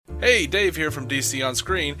Hey, Dave here from DC On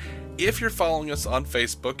Screen. If you're following us on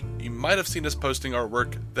Facebook, you might have seen us posting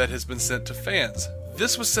artwork that has been sent to fans.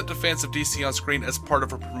 This was sent to fans of DC On Screen as part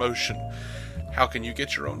of a promotion. How can you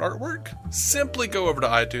get your own artwork? Simply go over to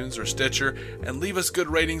iTunes or Stitcher and leave us good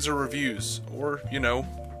ratings or reviews. Or,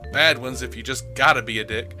 bad ones if you just gotta be a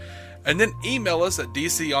dick. And then email us at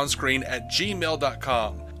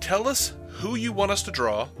dconscreen@gmail.com. Tell us who you want us to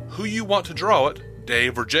draw, who you want to draw it,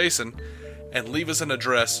 Dave or Jason, and leave us an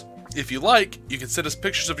address. If you like, you can send us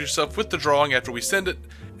pictures of yourself with the drawing after we send it,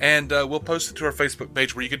 and we'll post it to our Facebook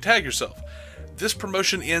page where you can tag yourself. This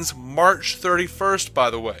promotion ends March 31st, by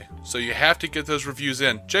the way, so you have to get those reviews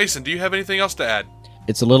in. Jason, do you have anything else to add?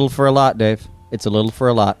 It's a little for a lot, Dave. It's a little for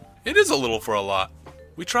a lot. It is a little for a lot.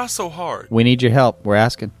 We try so hard. We need your help. We're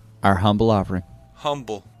asking. Our humble offering.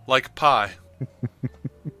 Humble, like pie.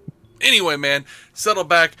 Anyway, man, settle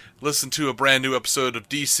back, listen to a brand new episode of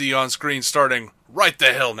DC On Screen starting right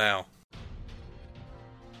the hell now.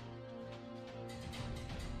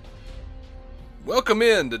 Welcome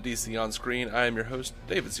in to DC On Screen. I am your host,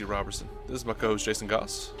 David C. Robertson. This is my co-host, Jason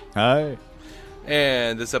Goss. Hi.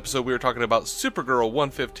 And this episode we are talking about Supergirl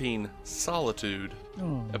 1x15 Solitude,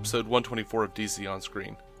 episode 124 of DC On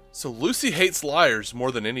Screen. So Lucy hates liars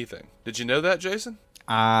more than anything. Did you know that, Jason?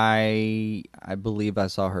 I believe I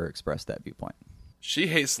saw her express that viewpoint. She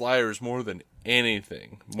hates liars more than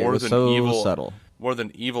anything. More than so evil, subtle. More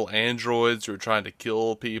than evil androids who are trying to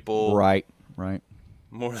kill people. Right.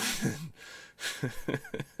 More than...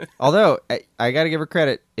 Although, I gotta give her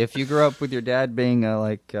credit. If you grew up with your dad being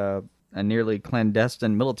a nearly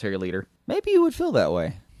clandestine military leader, maybe you would feel that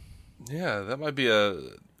way. Yeah, that might be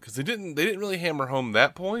because they didn't really hammer home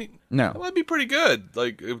that point. No, that might be pretty good.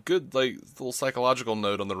 Like a good little psychological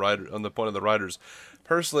note on the point of the writers.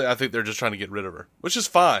 Personally, I think they're just trying to get rid of her, which is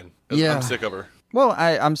fine. Yeah, I'm sick of her. Well,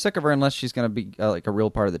 I'm sick of her unless she's going to be a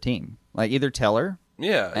real part of the team. Like either tell her,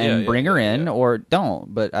 bring her in, or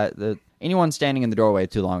don't. But anyone standing in the doorway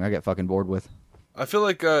too long, I get fucking bored with. I feel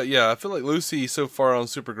like Lucy so far on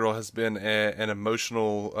Supergirl has been an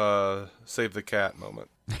emotional save the cat moment.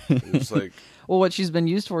 It's like, well, what she's been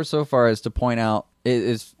used for so far is to point out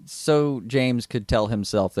is so James could tell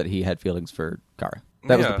himself that he had feelings for Kara.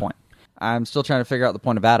 That was the point. I'm still trying to figure out the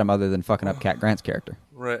point of Adam other than fucking up Cat Grant's character.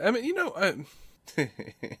 Right. I mean,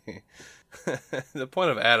 the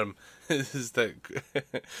point of Adam is that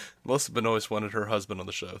Melissa Benoist wanted her husband on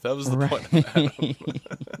the show. That was the point of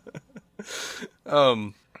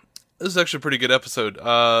Adam. This is actually a pretty good episode.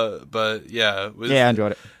 But yeah. I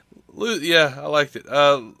enjoyed it. I liked it.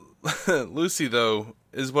 Lucy, though,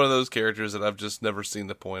 is one of those characters that I've just never seen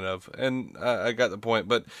the point of. And I got the point,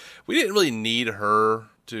 but we didn't really need her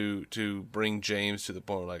to bring James to the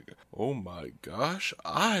point where, like, oh my gosh,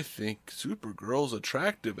 I think Supergirl's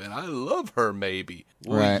attractive and I love her, maybe.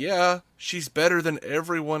 Well, yeah, she's better than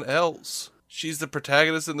everyone else. She's the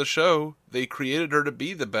protagonist in the show. They created her to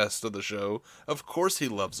be the best of the show. Of course he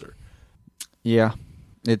loves her. Yeah.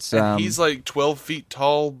 It's and he's like 12 feet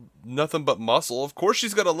tall, nothing but muscle. Of course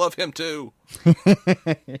she's going to love him too.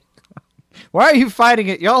 Why are you fighting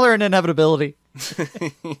it? Y'all are an inevitability.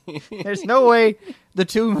 There's no way the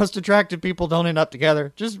two most attractive people don't end up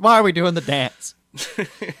together. Just why are we doing the dance?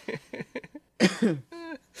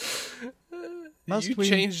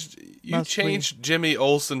 You changed Jimmy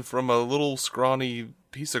Olsen from a little scrawny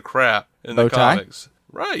piece of crap in the comics.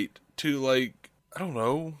 Right. To like, I don't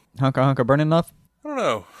know. Hunka burning enough? I don't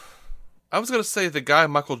know. I was going to say the guy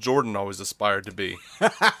Michael Jordan always aspired to be.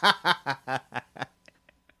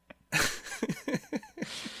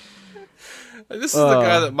 This is the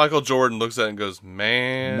guy that Michael Jordan looks at and goes,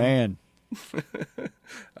 man.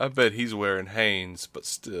 I bet he's wearing Hanes, but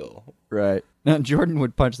still. Right. Now, Jordan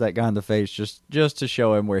would punch that guy in the face just to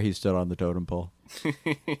show him where he stood on the totem pole.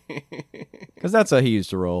 Because that's how he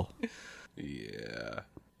used to roll. Yeah.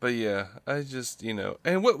 But yeah, I just,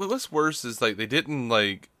 and what's worse is, like, they didn't,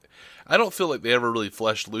 like, I don't feel like they ever really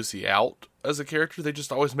fleshed Lucy out as a character. They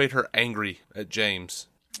just always made her angry at James.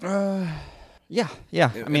 Yeah.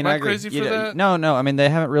 I mean, Am I agree. crazy for that? No. I mean, they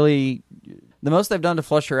haven't really. The most they've done to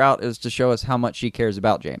flush her out is to show us how much she cares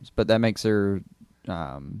about James, but that makes her.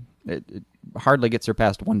 It hardly gets her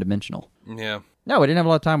past one-dimensional. Yeah. No, we didn't have a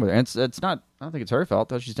lot of time with her. And it's not. I don't think it's her fault.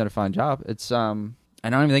 Though she's done a fine job. It's I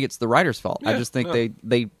don't even think it's the writer's fault. Yeah, I just think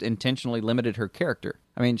they intentionally limited her character.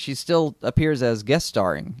 I mean, she still appears as guest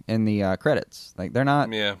starring in the credits. Like they're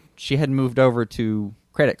not. Yeah. She had moved over to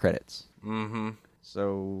credits. Mm-hmm.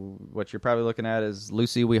 So what you're probably looking at is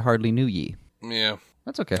Lucy, we hardly knew ye. Yeah.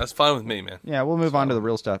 That's okay. That's fine with me, man. Yeah, we'll move on to the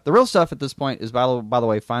real stuff. The real stuff at this point is, by the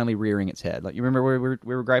way, finally rearing its head. Like you remember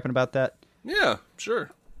we were griping about that? Yeah, sure.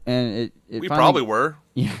 And we probably were.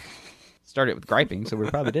 Yeah. Started with griping, so we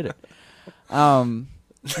probably did it.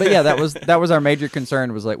 But yeah, that was our major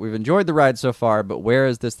concern. Was like, we've enjoyed the ride so far, but where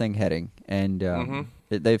is this thing heading? And didn't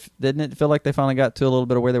it feel like they finally got to a little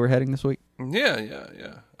bit of where they were heading this week?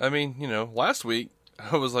 Yeah. I mean, last week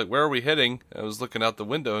I was like, where are we heading? I was looking out the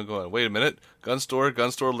window and going, wait a minute, gun store,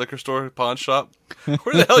 liquor store, pawn shop.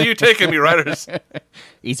 Where the hell are you taking me, riders?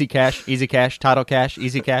 Easy cash, title cash,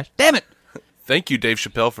 easy cash. Damn it! Thank you, Dave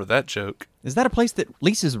Chappelle, for that joke. Is that a place that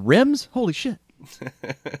leases rims? Holy shit.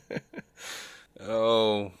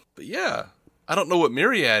 Oh, but yeah. I don't know what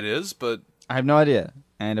Myriad is, but... I have no idea.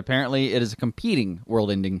 And apparently it is a competing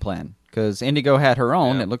world-ending plan. Because Indigo had her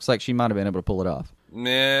own. Yeah. It looks like she might have been able to pull it off.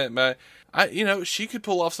 Nah, she could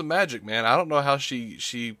pull off some magic, man. I don't know how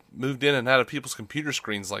she moved in and out of people's computer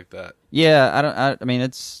screens like that. Yeah, I mean,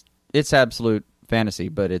 it's absolute fantasy,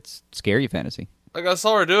 but it's scary fantasy. Like, I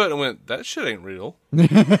saw her do it and went, that shit ain't real.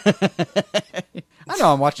 I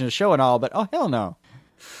know I'm watching a show and all, but oh, hell no.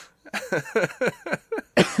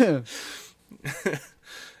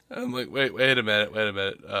 I'm like, wait a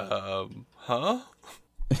minute. Huh?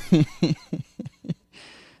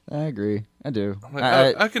 I agree. I do.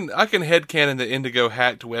 Like, I can headcanon the Indigo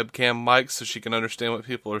hacked webcam mics so she can understand what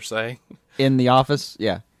people are saying. In the office?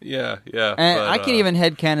 Yeah. Yeah. And I can even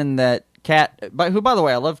headcanon that Kat, who, by the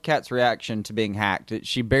way, I love Kat's reaction to being hacked.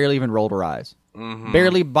 She barely even rolled her eyes. Mm-hmm.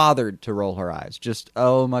 Barely bothered to roll her eyes. Just,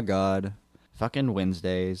 oh my God. Fucking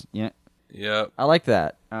Wednesdays. Yeah. Yep. I like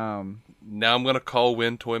that. Now I'm going to call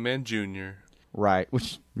Winn Toyman Jr. Right,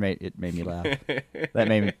 which made me laugh. that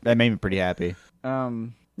made me pretty happy.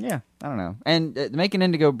 Yeah, I don't know. And making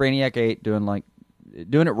Indigo Brainiac 8,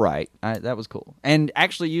 doing it right, that was cool. And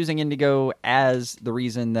actually using Indigo as the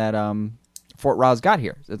reason that Fort Roz got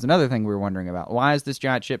here. That's another thing we were wondering about. Why is this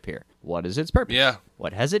giant ship here? What is its purpose? Yeah.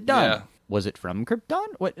 What has it done? Yeah. Was it from Krypton?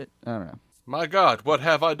 What? I don't know. My God, what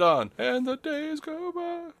have I done? And the days go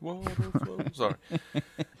by. Water flows. Sorry.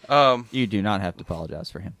 You do not have to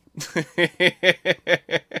apologize for him.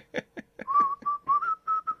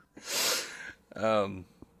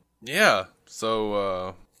 Yeah.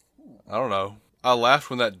 So, I don't know. I laughed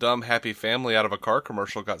when that dumb happy family out of a car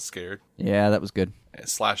commercial got scared. Yeah, that was good. /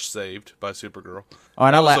 saved by Supergirl. Oh,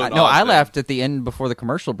 and I laughed at the end before the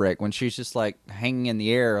commercial break when she's just like hanging in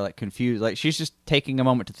the air, like confused, like she's just taking a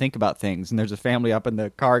moment to think about things, and there's a family up in the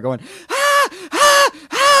car going, ah, ah,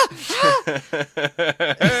 ah,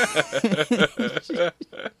 ah.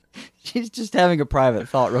 She's just having a private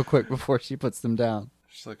thought real quick before she puts them down.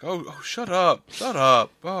 She's like, oh, shut up. Oh,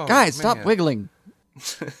 guys, man. Stop wiggling.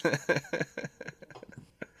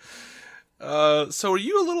 So are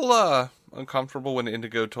you a little uncomfortable when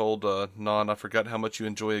Indigo told Non, I forgot how much you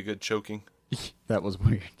enjoy a good choking? That was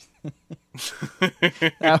weird.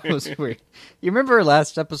 That was weird. You remember our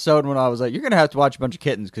last episode when I was like, you're going to have to watch a bunch of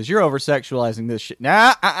kittens because you're over-sexualizing this shit.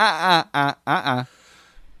 Nah,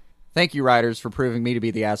 Thank you, writers, for proving me to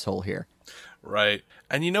be the asshole here. Right.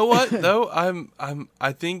 And you know what, though?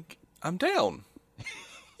 I think I'm down.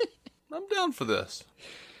 I'm down for this.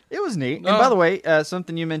 It was neat. And by the way,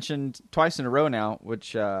 something you mentioned twice in a row now,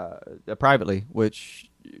 which privately, which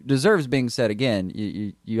deserves being said again.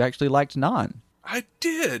 You actually liked Non. I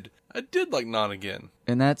did like Non again.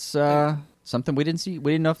 And that's something we didn't see.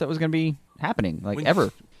 We didn't know if that was going to be happening,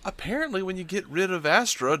 ever. Apparently, when you get rid of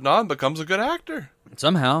Astra, Non becomes a good actor.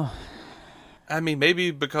 Somehow. I mean,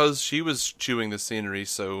 maybe because she was chewing the scenery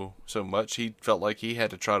so much, he felt like he had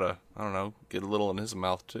to try to, I don't know, get a little in his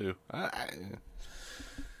mouth, too.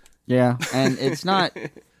 Yeah, and it's not...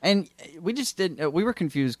 And we just didn't... We were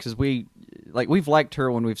confused because we've liked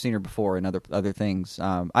her when we've seen her before in other things.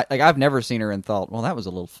 I've never seen her and thought, well, that was a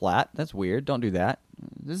little flat. That's weird. Don't do that.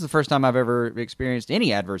 This is the first time I've ever experienced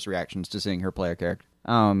any adverse reactions to seeing her play a character.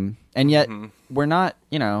 And yet, we're not,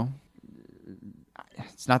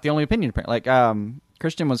 it's not the only opinion.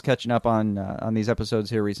 Christian was catching up on these episodes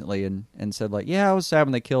here recently and said, I was sad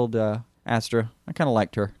when they killed Astra. I kind of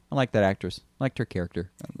liked her. I like that actress. I liked her character.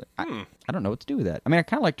 I don't know what to do with that. I mean, I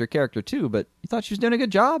kind of liked her character too, but you thought she was doing a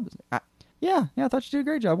good job? Yeah, I thought she did a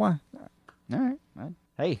great job. Why? All right.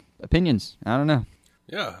 Hey, opinions. I don't know.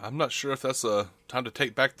 Yeah, I'm not sure if that's a time to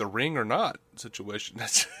take back the ring or not situation.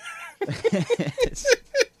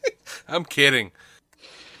 I'm kidding.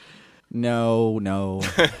 No.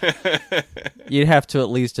 You'd have to at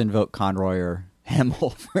least invoke Conroy or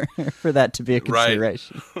Hamill for that to be a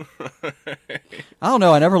consideration. Right. I don't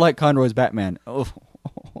know. I never liked Conroy's Batman. Oh.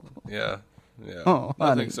 Yeah. Oh,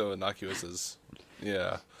 nothing so innocuous as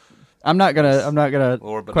I'm not gonna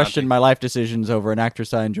question my life decisions over an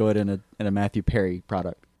actress I enjoyed in a Matthew Perry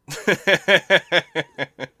product.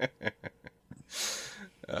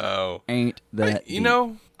 Oh. Ain't that You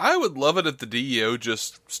know, I would love it if the DEO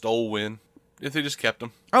just stole Winn. If they just kept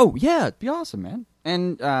him. Oh, yeah, it'd be awesome, man.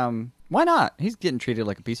 And why not? He's getting treated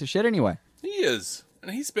like a piece of shit anyway. He is.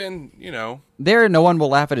 And he's been, There, no one will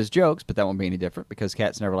laugh at his jokes, but that won't be any different because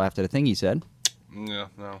Kat's never laughed at a thing he said. Yeah,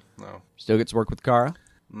 no. Still gets to work with Kara.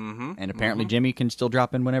 Mm-hmm. And apparently Jimmy can still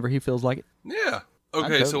drop in whenever he feels like it. Yeah.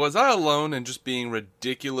 Okay, so was I alone in just being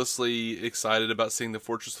ridiculously excited about seeing the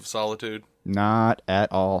Fortress of Solitude? Not at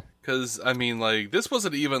all. Because, this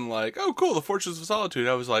wasn't even like, oh, cool, the Fortress of Solitude.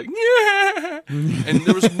 I was like, yeah! And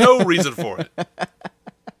there was no reason for it.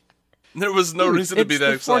 There was no reason to be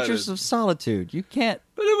that excited. It's the Fortress of Solitude. You can't...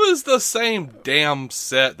 But it was the same damn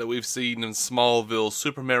set that we've seen in Smallville,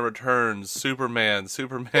 Superman Returns, Superman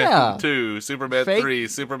 2, Superman 3,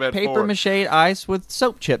 Superman 4. Paper-mache ice with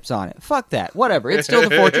soap chips on it. Fuck that. Whatever. It's still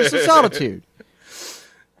the Fortress of Solitude.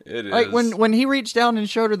 It is. Like, when he reached down and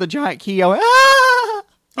showed her the giant key, I went, ah!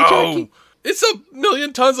 It's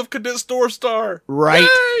 1,000,000 tons of condensed dwarf star. Right.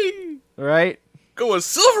 Yay! Right. Going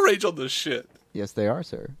Silver Age on this shit. Yes, they are,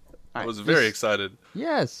 sir. I was very excited.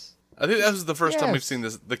 Yes. I think that was the first time we've seen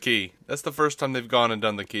the key. That's the first time they've gone and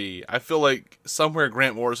done the key. I feel like somewhere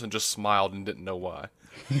Grant Morrison just smiled and didn't know why.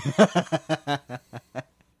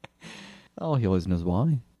 Oh, he always knows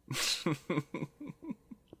why.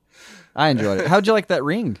 I enjoyed it. How'd you like that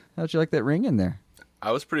ring? How'd you like that ring in there?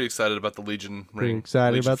 I was pretty excited about the Legion ring. Pretty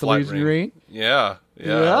excited about the Legion ring? Yeah.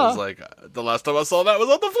 I was like, the last time I saw that was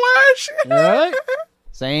on The Flash. Right?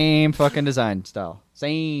 Same fucking design style.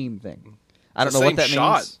 Same thing. I don't know what that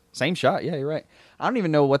means. Same shot. Yeah, you're right. I don't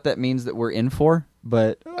even know what that means that we're in for,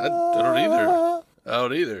 but... I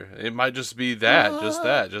don't either. It might just be that.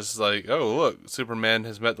 Just like, oh, look, Superman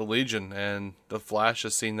has met the Legion, and the Flash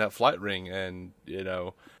has seen that flight ring, and, you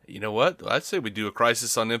know what? I'd say we do a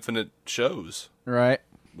Crisis on Infinite shows. Right.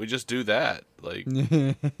 We just do that. Like,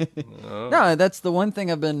 No, that's the one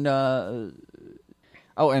thing I've been...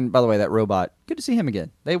 Oh, and by the way, that robot, good to see him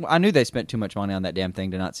again. I knew they spent too much money on that damn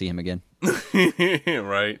thing to not see him again.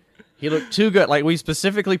 Right. He looked too good. Like, we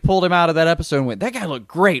specifically pulled him out of that episode and went, that guy looked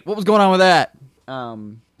great. What was going on with that?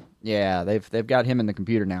 Yeah, they've got him in the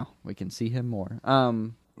computer now. We can see him more.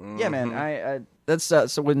 Yeah, man, I that's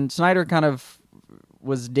so when Snyder kind of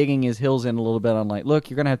was digging his heels in a little bit on like, look,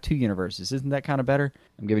 you're going to have 2 universes. Isn't that kind of better?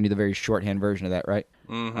 I'm giving you the very shorthand version of that, right?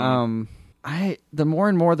 Mm-hmm. The more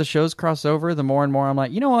and more the shows cross over, the more and more I'm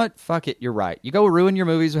like, you know what? Fuck it. You're right. You go ruin your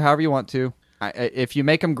movies however you want to. If you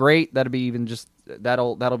make them great, that'll be even just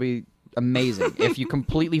that'll be amazing. If you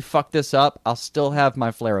completely fuck this up, I'll still have my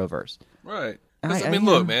Flareoverse. Right.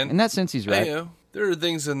 Look, man. In that sense, he's right. There are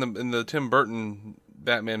things in the Tim Burton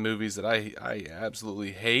Batman movies that I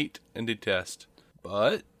absolutely hate and detest.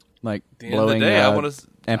 But like at the end of the day, I want to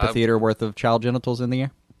amphitheater worth of child genitals in the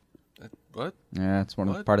air. What? Yeah, it's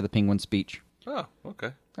part of the Penguin's speech. Oh,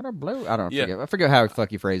 okay. I don't know. I forget how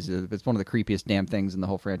fuck you phrased it. It's one of the creepiest damn things in the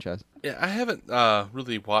whole franchise. Yeah, I haven't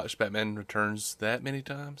really watched Batman Returns that many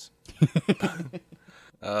times.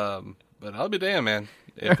 But I'll be damned, man.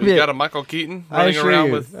 If we got a Michael Keaton running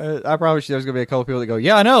around with... I promise you there's going to be a couple people that go,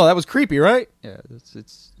 yeah, I know, that was creepy, right? Yeah, it's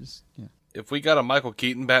just... Yeah. If we got a Michael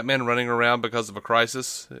Keaton Batman running around because of a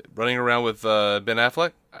crisis, running around with Ben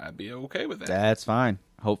Affleck, I'd be okay with that. That's fine.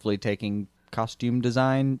 Hopefully taking costume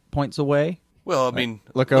design points away. Well, I mean...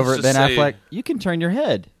 Look over at Ben Affleck. You can turn your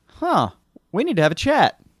head. Huh. We need to have a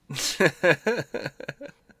chat.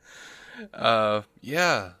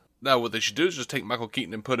 Yeah. Now, what they should do is just take Michael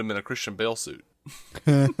Keaton and put him in a Christian Bale suit.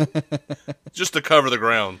 Just to cover the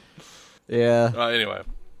ground. Yeah. Anyway.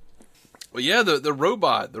 Well, yeah, the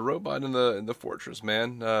robot in the fortress,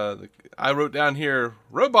 man. I wrote down here,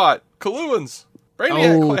 robot, Kaluans,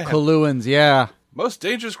 Brainiac clan. Kaluans, yeah. Most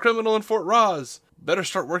dangerous criminal in Fort Roz. Better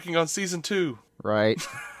start working on season 2. Right.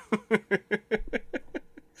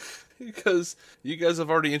 Because you guys have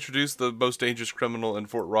already introduced the most dangerous criminal in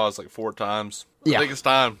Fort Roz like 4 times. Yeah. I think it's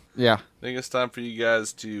time. Yeah. I think it's time for you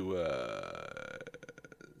guys to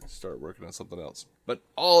start working on something else. But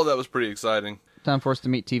all of that was pretty exciting. Time for us to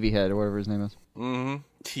meet TV Head, or whatever his name is. Mm-hmm.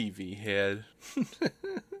 TV Head.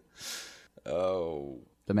 Oh.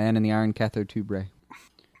 The man in the iron cathode tube ray.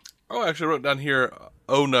 Oh, I actually wrote down here,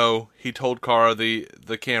 oh no, he told Kara the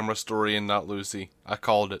camera story and not Lucy. I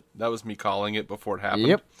called it. That was me calling it before it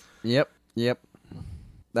happened. Yep.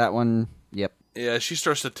 That one, yep. Yeah, she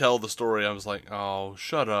starts to tell the story. I was like, oh,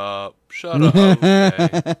 shut up.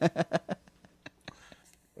 Okay.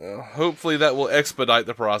 Well, hopefully that will expedite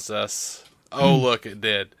the process. Oh, look, it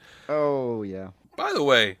did. Oh, yeah. By the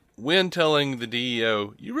way, Winn telling the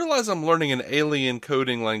DEO, you realize I'm learning an alien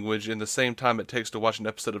coding language in the same time it takes to watch an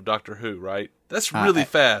episode of Doctor Who, right? That's really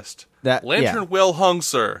fast. Lantern well hung,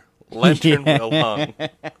 sir. Lantern well hung.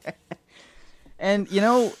 And,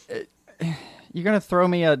 you're going to throw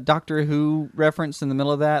me a Doctor Who reference in the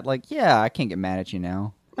middle of that? Like, yeah, I can't get mad at you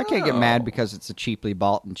now. I can't get mad because it's a cheaply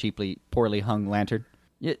bought and poorly hung lantern.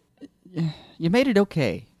 You made it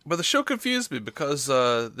okay. But the show confused me because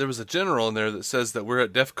there was a general in there that says that we're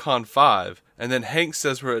at DEFCON 5, and then Hank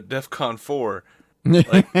says we're at DEFCON 4,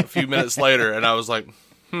 like a few minutes later, and I was like,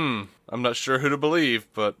 I'm not sure who to believe,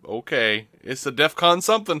 but okay, it's a DEFCON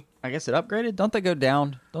something. I guess it upgraded. Don't they go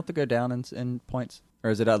down? Don't they go down in points, or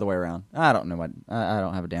is it the other way around? I don't know. I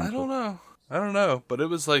don't have a damn. I don't know, but it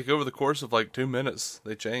was like over the course of like 2 minutes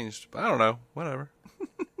they changed. But I don't know. Whatever.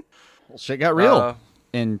 Well, shit got real.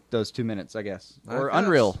 In those 2 minutes, I guess. Or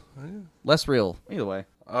unreal. Yeah. Less real. Either way.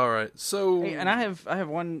 All right. So hey, and I have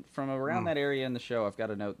one from around that area in the show. I've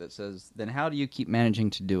got a note that says, "Then how do you keep managing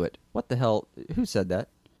to do it?" What the hell? Who said that?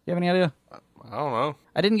 You have any idea? I don't know.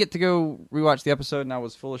 I didn't get to go rewatch the episode, and I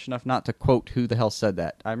was foolish enough not to quote who the hell said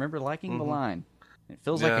that. I remember liking the line. It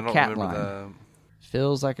feels like a cat line. That.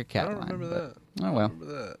 Feels like a cat line. I don't remember that. Oh, well. Remember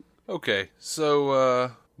that. Okay.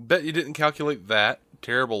 So bet you didn't calculate that.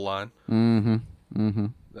 Terrible line.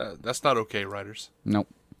 That's not okay, writers. Nope.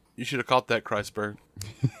 You should have caught that, Kreisberg.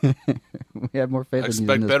 We have more faith I in you.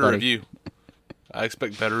 expect better of you. I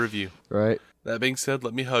expect better of you. Right. That being said,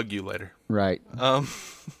 let me hug you later. Right.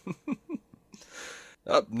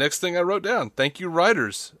 Next thing I wrote down. Thank you,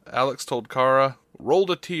 writers. Alex told Kara,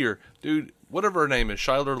 rolled a tear. Dude, whatever her name is,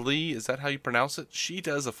 Shiler Lee, is that how you pronounce it? She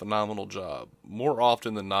does a phenomenal job, more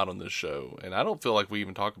often than not on this show, and I don't feel like we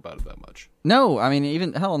even talk about it that much. No, I mean,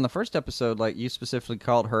 even, hell, in the first episode, like, you specifically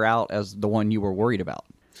called her out as the one you were worried about.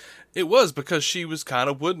 It was, because she was kind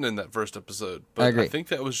of wooden in that first episode, but I think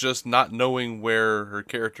that was just not knowing where her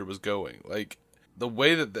character was going. Like, the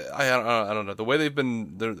way that, I don't know, the way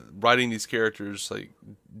they're writing these characters, like,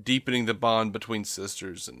 deepening the bond between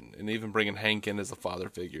sisters and even bringing Hank in as a father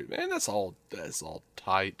figure. Man, that's all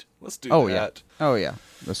tight. Let's do that. Yeah. Oh, yeah.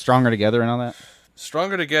 The Stronger Together and all that.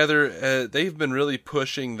 Stronger Together, they've been really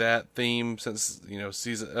pushing that theme since,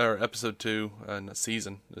 season or episode 2, not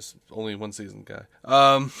season, just only one season guy.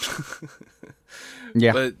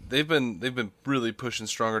 Yeah. But they've been really pushing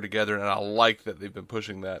Stronger Together, and I like that they've been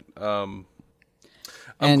pushing that.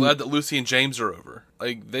 I'm glad that Lucy and James are over.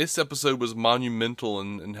 Like, this episode was monumental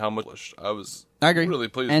in how much I agree. Really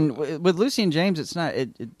pleased. And with Lucy and James, it's not.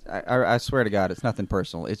 I swear to God, it's nothing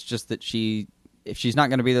personal. It's just that if she's not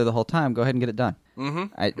going to be there the whole time, go ahead and get it done.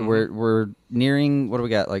 We're nearing, what do we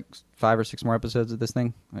got? Like 5 or 6 more episodes of this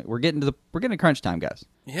thing. We're getting to crunch time, guys.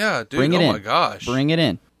 Yeah, dude. My gosh, bring it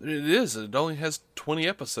in. It is. It only has 20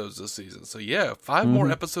 episodes this season. So yeah, 5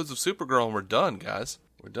 more episodes of Supergirl, and we're done, guys.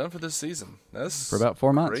 We're done for this season. That's for about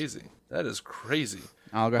 4 months. Crazy. That is crazy.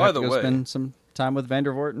 I'll go spend some time with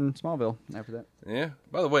Vandervoort and Smallville after that. Yeah.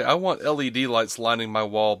 By the way, I want LED lights lining my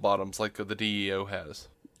wall bottoms like the DEO has.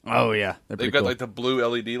 Oh yeah, they've got like the blue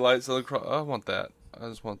LED lights. I want that. I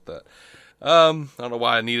just want that. I don't know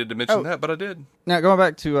why I needed to mention that, but I did. Now going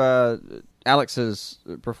back to Alex's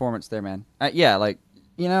performance there, man. I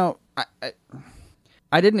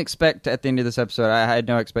didn't expect at the end of this episode. I had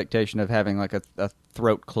no expectation of having like a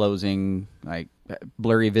throat closing, like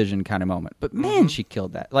blurry vision kind of moment. But man, she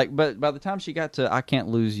killed that. Like, but by the time she got to "I Can't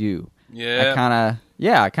Lose You," I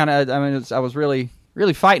was really,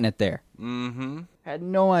 really fighting it there. Mm-hmm. Had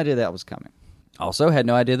no idea that was coming. Also, had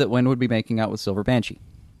no idea that Winn would be making out with Silver Banshee.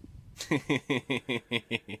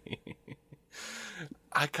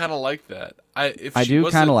 I kind of like that. I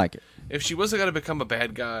do kind of like it. If she wasn't going to become a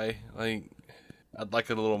bad guy, like, I'd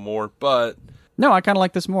like it a little more, but... No, I kind of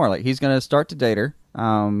like this more. Like, he's going to start to date her,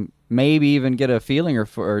 maybe even get a feeling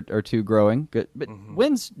or two growing. But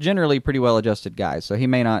Winn's generally pretty well-adjusted guy, so he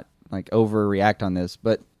may not, like, overreact on this.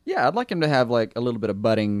 But, yeah, I'd like him to have, like, a little bit of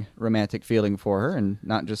budding romantic feeling for her and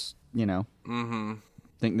not just,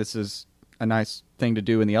 think this is a nice thing to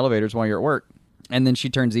do in the elevators while you're at work. And then she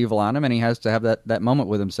turns evil on him, and he has to have that moment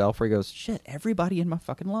with himself where he goes, "Shit, everybody in my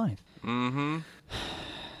fucking life." Mm-hmm.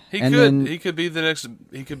 He could be the next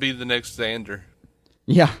Xander.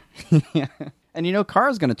 Yeah. Yeah. And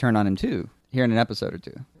Kara's going to turn on him too here in an episode or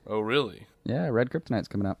two. Oh, really? Yeah, Red Kryptonite's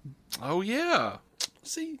coming up. Oh, yeah.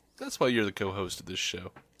 See, that's why you're the co-host of this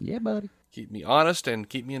show. Yeah, buddy. Keep me honest and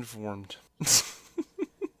keep me informed.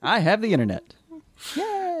 I have the internet.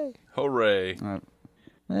 Yay! Hooray!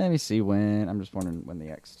 Let me see when. I'm just wondering when the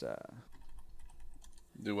next.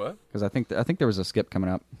 Do what? Because I think there was a skip coming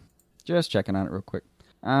up. Just checking on it real quick.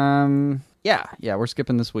 Yeah, we're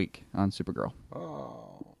skipping this week on Supergirl.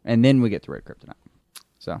 Oh. And then we get to Red Kryptonite.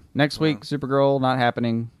 So next week, Supergirl not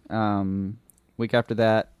happening. Week after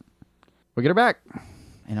that, we get her back.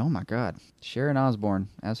 And oh my God, Sharon Osbourne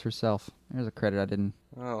as herself. There's a credit I didn't.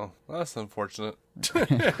 Oh, that's unfortunate.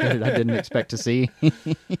 Credit I didn't expect to see.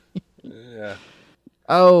 Yeah.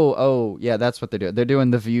 Oh, yeah, that's what they're doing. They're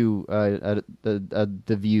doing the View, the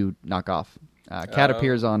View knockoff. Kat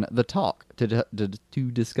appears on The Talk to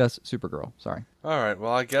discuss Supergirl. Sorry. All right.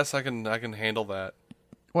 Well, I guess I can handle that.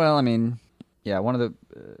 Well, I mean, yeah, one of the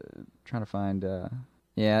trying to find.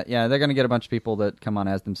 Yeah, they're gonna get a bunch of people that come on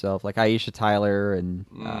as themselves, like Aisha Tyler and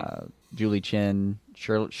Julie Chen,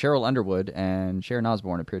 Cheryl Underwood, and Sharon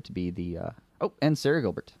Osbourne appear to be the. And Sarah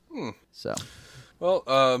Gilbert. So. Well,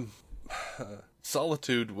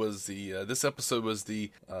 Solitude was this episode was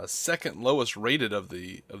the second lowest rated of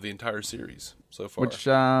the entire series so far, which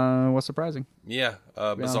was surprising. Yeah,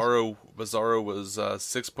 Bizarro was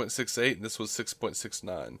 6.68 and this was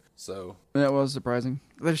 6.69. So that was surprising.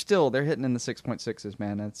 They're hitting in the 6.6s,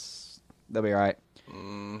 man. They'll be all right.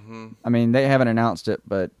 Mm-hmm. I mean, they haven't announced it,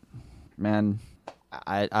 but man,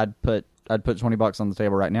 I'd put $20 on the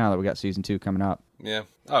table right now that we got season 2 coming up. Yeah.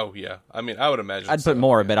 Oh, yeah. I mean, I would imagine I'd put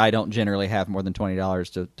more, but I don't generally have more than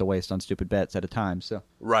 $20 to waste on stupid bets at a time. So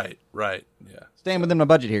Right. Yeah. Staying within my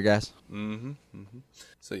budget here, guys. Mm-hmm.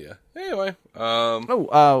 So, yeah. Anyway.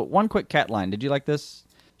 One quick cat line. Did you like this?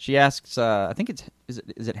 She asks, I think is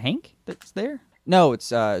it Hank that's there? No,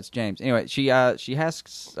 it's James. Anyway, she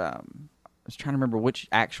asks, I was trying to remember which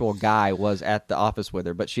actual guy was at the office with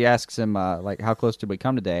her, but she asks him, like, how close did we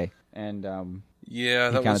come today? And,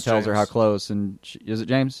 yeah, he kind of tells her how close, and is it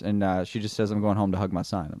James? And she just says, "I'm going home to hug my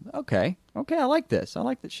son." Okay, I like this. I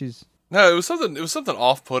like that she's. No, it was something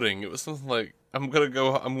off-putting. It was something like, I'm gonna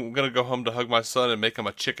go home to hug my son and make him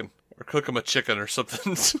a chicken or cook him a chicken or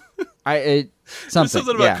something. Something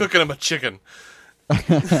about cooking him a chicken.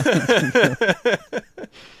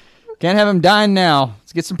 Can't have him dying now.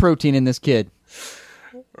 Let's get some protein in this kid.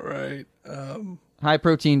 Right. High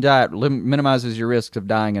protein diet minimizes your risks of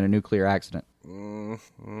dying in a nuclear accident.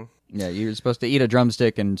 Mm-hmm. Yeah, you're supposed to eat a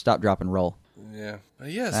drumstick and stop, drop, and roll. Yeah.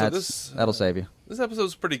 So that'll save you. This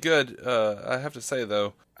episode's pretty good. I have to say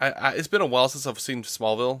though, it's been a while since I've seen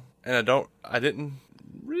Smallville, and I didn't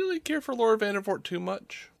really care for Laura Vandervoort too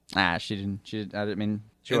much. She didn't. I didn't mean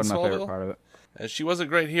she wasn't my favorite part of it. And she wasn't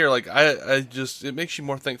great here. Like it makes you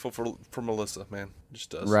more thankful for Melissa, man. It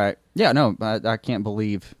just does. Right. Yeah. No. I cannot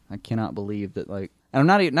believe that. Like, and I'm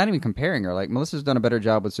not even comparing her. Like, Melissa's done a better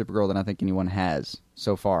job with Supergirl than I think anyone has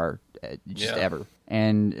so far, ever.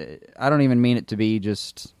 And I don't even mean it to be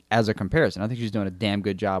just as a comparison. I think she's doing a damn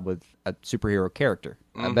good job with a superhero character.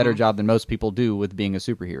 Mm-hmm. A better job than most people do with being a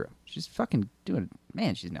superhero. She's fucking doing it.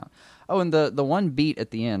 Man, she's now. Oh, and the one beat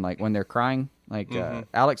at the end, like when they're crying, like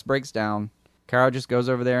Alex breaks down. Kara just goes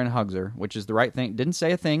over there and hugs her, which is the right thing. Didn't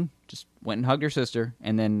say a thing, just went and hugged her sister.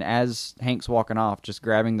 And then as Hank's walking off, just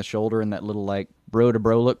grabbing the shoulder and that little, like,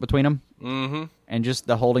 bro-to-bro look between them. Mm-hmm. And just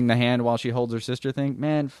the holding the hand while she holds her sister thing.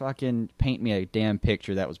 Man, fucking paint me a damn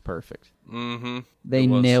picture. That was perfect. Mm-hmm. They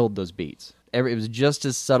nailed those beats. It was just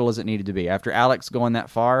as subtle as it needed to be. After Alex going that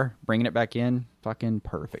far, bringing it back in, fucking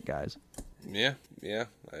perfect, guys. Yeah,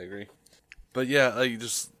 I agree. But yeah,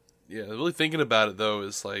 really thinking about it though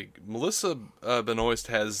is like Melissa Benoist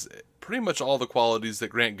has pretty much all the qualities that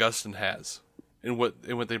Grant Gustin has in what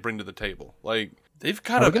they bring to the table. Like they've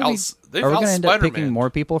kind of out Are we going to end up picking more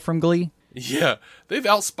people from Glee? Yeah, they've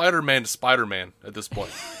out Spider-Man to Spider-Man at this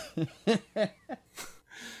point.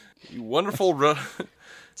 You wonderful,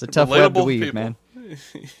 it's a tough web to weave, man.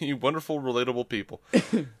 You wonderful, relatable people.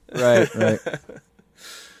 Right.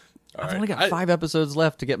 I've only got 5 episodes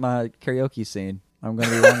left to get my karaoke scene. I'm going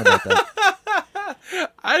to be wrong about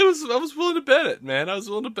that. I was willing to bet it, man. I was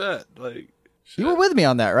willing to bet. Like, shit. You were with me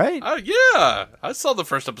on that, right? Oh yeah, I saw the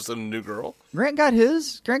first episode of New Girl. Grant got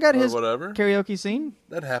his whatever karaoke scene.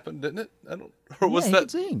 That happened, didn't it? Or was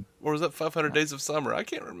that 500 Days of Summer? I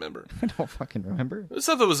can't remember. I don't fucking remember. It was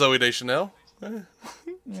something with Zooey Deschanel.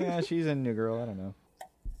 Yeah, she's in New Girl. I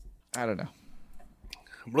don't know.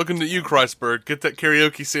 I'm looking at you, Christbird. Get that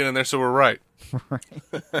karaoke scene in there so we're right. Right.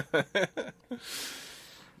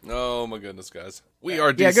 Oh my goodness, guys. We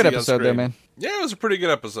are DC Yeah, good episode there, man. Yeah, it was a pretty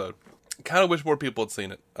good episode. Kind of wish more people had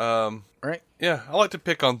seen it. Right. Yeah, I like to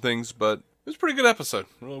pick on things, but it was a pretty good episode.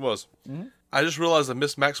 It really was. Mm-hmm. I just realized I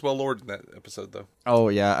missed Maxwell Lord in that episode, though. Oh,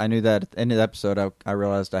 yeah, I knew that. At the end of the episode, I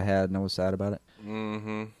realized I had, and I was sad about it.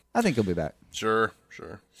 Mm-hmm. I think he'll be back. Sure.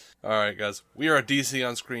 All right, guys. We are at DC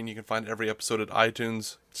On Screen. You can find every episode at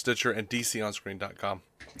iTunes, Stitcher, and DCOnScreen.com.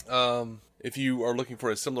 If you are looking for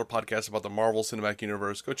a similar podcast about the Marvel Cinematic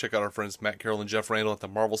Universe, go check out our friends Matt Carroll and Jeff Randall at the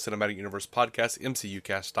Marvel Cinematic Universe podcast,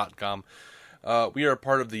 MCUcast.com. We are a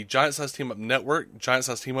part of the Giant Size Team Up Network,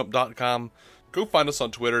 GiantSizeTeamUp.com. Go find us on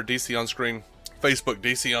Twitter, DC On Screen, Facebook,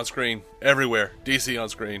 DC on Screen. Everywhere, DC on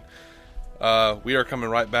Screen. We are coming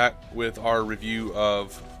right back with our review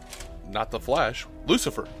of, not The Flash,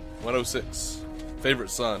 Lucifer, 106. Favorite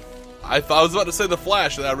son. I was about to say The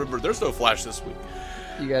Flash, and I remember there's no Flash this week.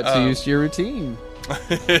 You got too used to your routine.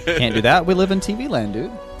 Can't do that. We live in TV land,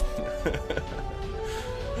 dude.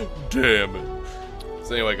 Damn it.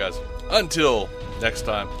 So anyway, guys, until next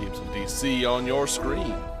time, keep some DC on your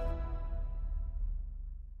screen.